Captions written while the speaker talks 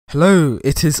Hello,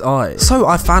 it is I. So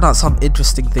I found out some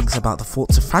interesting things about the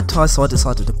Forza franchise, so I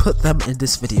decided to put them in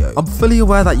this video. I'm fully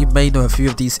aware that you may know a few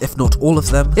of these, if not all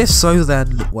of them. If so,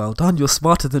 then well done, you're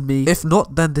smarter than me. If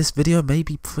not, then this video may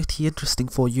be pretty interesting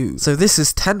for you. So this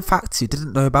is 10 facts you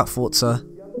didn't know about Forza.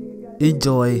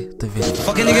 Enjoy the video.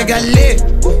 Fucking nigga got lit.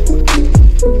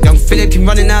 Young Philip keep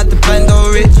running out the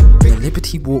bando rich. The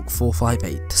Liberty Walk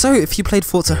 458. So if you played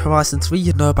Forza Horizon 3,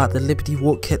 you'd know about the Liberty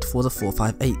Walk kit for the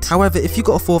 458. However, if you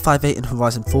got a 458 in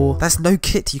Horizon 4, there's no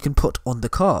kit you can put on the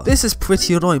car. This is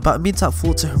pretty annoying, but it means that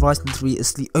Forza Horizon 3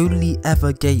 is the only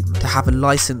ever game to have a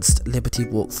licensed Liberty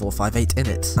Walk 458 in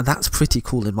it. And that's pretty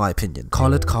cool in my opinion.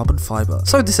 Colored carbon fiber.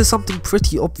 So this is something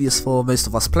pretty obvious for most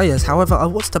of us players. However, I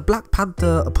watched a Black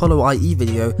Panther Apollo IE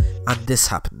video and this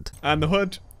happened. And the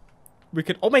hood. We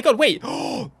could. Oh my god, wait.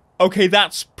 Okay,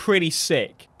 that's pretty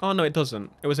sick. Oh no, it doesn't.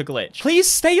 It was a glitch. Please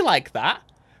stay like that,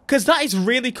 because that is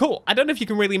really cool. I don't know if you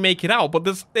can really make it out,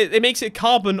 but it makes it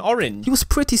carbon orange. He was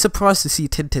pretty surprised to see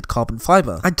tinted carbon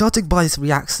fiber, and judging by his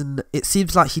reaction, it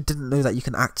seems like he didn't know that you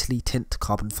can actually tint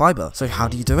carbon fiber. So how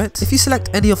do you do it? If you select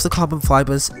any of the carbon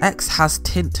fibers, X has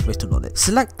tint written on it.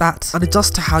 Select that and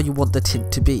adjust to how you want the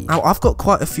tint to be. Now I've got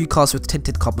quite a few cars with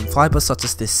tinted carbon fiber, such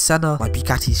as this Senna, my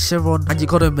Bugatti Chiron, and you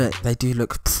gotta admit, they do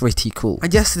look pretty cool.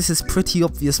 And yes, this is pretty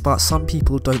obvious, but some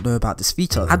people don't know about this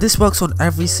feature, and this works on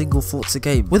every single Forza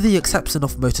game, with the exception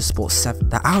of Motorsport 7,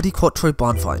 the Audi Quattro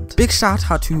barn find. Big shout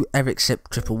out to Eric Ship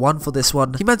 111 for this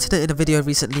one. He mentioned it in a video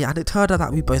recently, and it turned out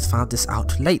that we both found this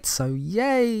out late, so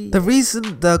yay! The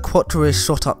reason the Quattro is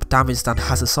shot up, damaged and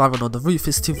has a siren on the roof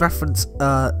is to reference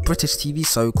a British TV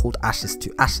show called Ashes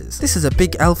to Ashes. This is a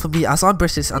big L for me as I'm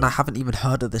British and I haven't even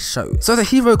heard of this show. So the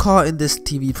hero car in this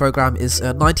TV program is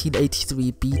a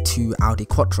 1983 B2 Audi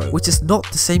Quattro, which is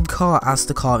not the same car as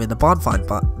the car in the barn find,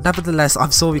 but nevertheless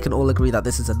I'm sure we can all agree that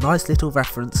this is a nice little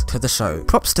reference to the show.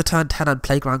 Props to Turn 10 and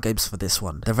Playground Games for this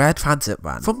one. The rare transit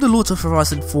van. From the launch of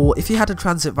Horizon 4, if you had a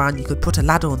transit van, you could put a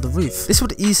ladder on the roof. This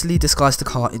would easily disguise the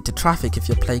car into traffic if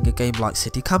you're playing a game like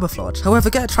City Camouflage. However,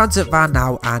 get a transit van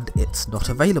now and it's not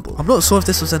available. I'm not sure if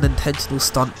this was an intentional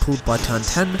stunt pulled by Turn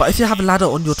 10, but if you have a ladder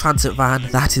on your transit van,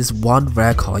 that is one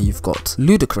rare car you've got.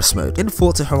 Ludicrous mode. In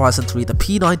Forza Horizon 3, the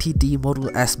P90D Model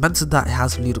S mentioned that it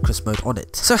has ludicrous mode on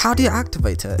it. So how do you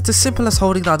activate it? It's as simple as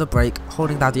holding down the brake,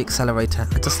 holding down the accelerator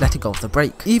and just letting go of the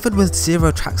brake. Even with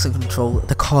zero traction control,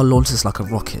 the car launches like a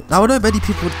rocket. Now I know many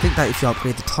people would think that if you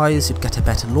upgrade the tyres you'd get a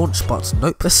better launch, but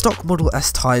nope. The stock Model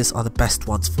S tyres are the best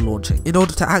ones for launching. In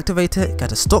order to activate it,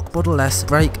 get a stock Model S,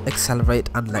 brake, accelerate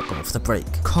and let go of the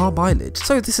brake. Car mileage.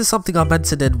 So this is something I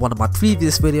mentioned in one of my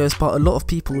previous videos, but a lot of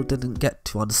people didn't get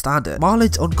to understand it.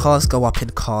 Mileage on cars go up in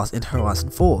cars in Horizon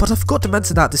 4, but I forgot to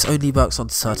mention that this only works on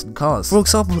certain cars. For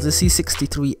example, the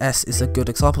C63S is a good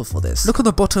example for this. Look on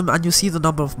the bottom and you'll see the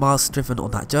number of miles driven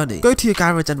on that journey. Go to your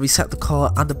garage and reset the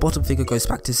car and the bottom figure goes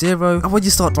back to 0, and when you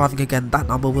start driving again that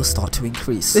number will start to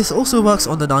increase. This also works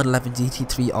on the 911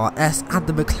 GT3 RS and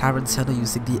the McLaren Senna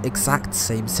using the exact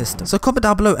same system. So comment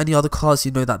down below any other cars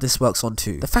you know that this works on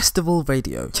too. The festival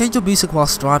radio. Change your music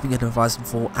whilst driving in Horizon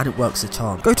 4 and it works a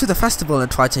charm. Go to the festival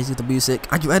and try changing the music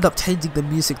and you end up changing the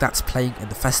music that's playing in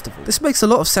the festival. This makes a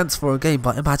lot of sense for a game,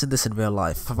 but imagine this in real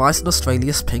life. Horizon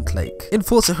Australia's Pink Lake. In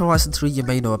Forza Horizon 3 you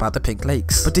may know about the Pink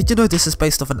Lakes, but did you know this is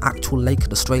based off an actual lake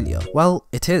in Australia? Well,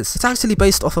 it is. It's actually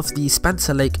based off of the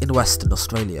Spencer Lake in Western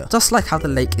Australia, just like how the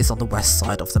lake is on the west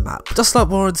side of the map. Just like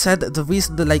Warren said, the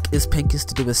reason the lake is pink is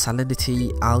to do with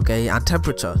salinity, algae and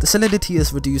temperature. The salinity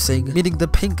is reducing, meaning the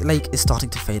pink lake is starting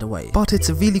to fade away, but it's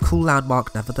a really cool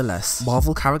landmark nevertheless.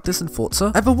 Marvel characters in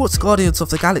Forza? Ever watched Guardians of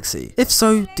the Galaxy? If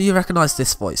so, do you recognise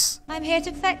this voice? I'm here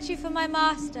to fetch you from my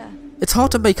master. It's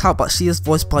hard to make out, but she is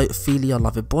voiced by Ophelia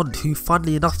Lovett-Bond, who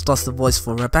funnily enough does the voice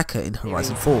for Rebecca in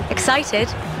Horizon 4. Excited?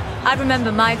 I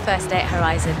remember my first day at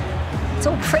Horizon. It's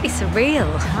all pretty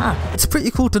surreal, huh? It's pretty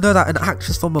cool to know that an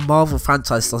actress from a Marvel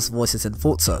franchise does voices in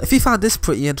Forza. If you found this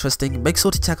pretty interesting, make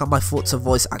sure to check out my Forza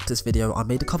voice actors video I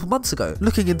made a couple months ago,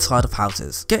 looking inside of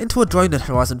houses. Get into a drone in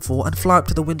Horizon 4 and fly up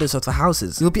to the windows of the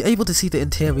houses. You'll be able to see the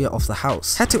interior of the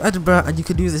house. Head to Edinburgh and you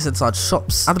can do this inside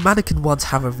shops, and the mannequin ones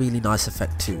have a really nice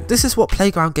effect too. This is what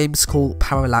Playground Games call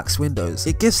parallax windows.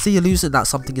 It gives the illusion that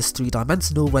something is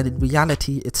three-dimensional when in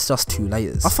reality it's just 2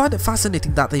 layers. I find it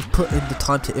fascinating that they've put in the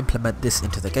time to implement this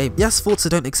into the game. Yes, Forza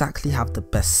don't exactly have the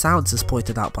best sounds as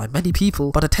pointed out by many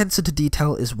people, but attention to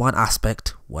detail is one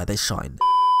aspect where they shine.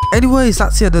 Anyways,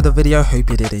 that's the end of the video. Hope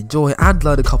you did enjoy and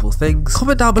learn a couple things.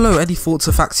 Comment down below any thoughts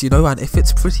or facts you know, and if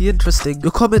it's pretty interesting,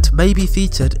 your comment may be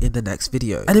featured in the next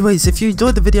video. Anyways, if you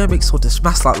enjoyed the video, make sure to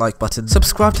smash that like button,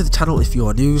 subscribe to the channel if you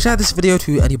are new, share this video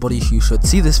to anybody who should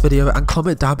see this video, and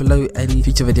comment down below any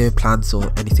future video plans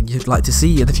or anything you'd like to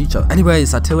see in the future.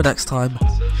 Anyways, until next time,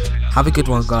 have a good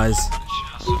one, guys.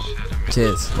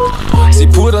 Cheers. Sie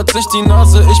pudert sich die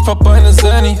Nase, ich pop eine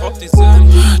Zanny.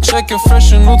 Checke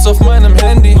Fashion Nudes auf meinem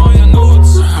Handy.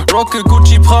 Rocke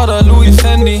Gucci, Prada, Louis,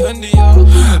 Fendi.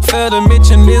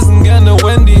 Pferdemädchen lesen gerne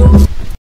Wendy.